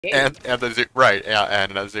And the Zook, right? Yeah,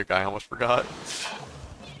 and the Zook. I almost forgot.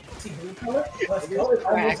 See blue color? Let's go. It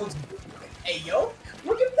almost looks blue. Hey yo,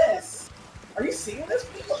 look at this. Are you seeing this?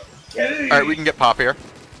 All right, we can get Pop here.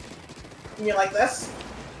 You like this?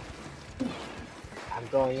 I'm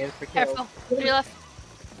going in for kills. Careful. To your left.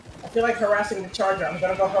 I feel like harassing the charger. I'm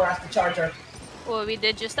gonna go harass the charger. Well, we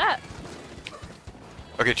did just that.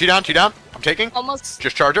 Okay, two down, two down. I'm taking. Almost.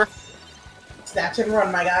 Just Charger. Snatch and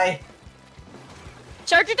run, my guy.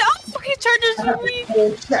 Charger down. Oh, fucking Charger's so weak.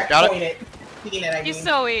 Got it. Seen it, I mean. He's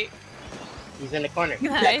so weak. He's in the corner.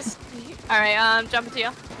 Nice. Alright, jump into you.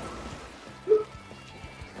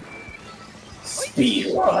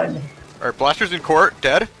 Speed run. Alright, Blaster's in court.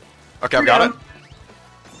 Dead. Okay, I've got it.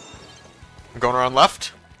 I'm going around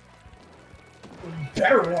left.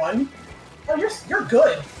 Better run. Oh, you're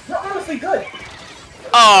good. You're honestly good.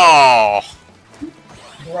 Oh!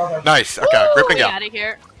 Brother. Nice. Okay, Woo, ripping we out. out of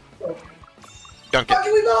here. Dunk Fuck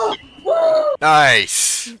it. we go. Woo!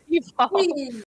 Nice. You fall.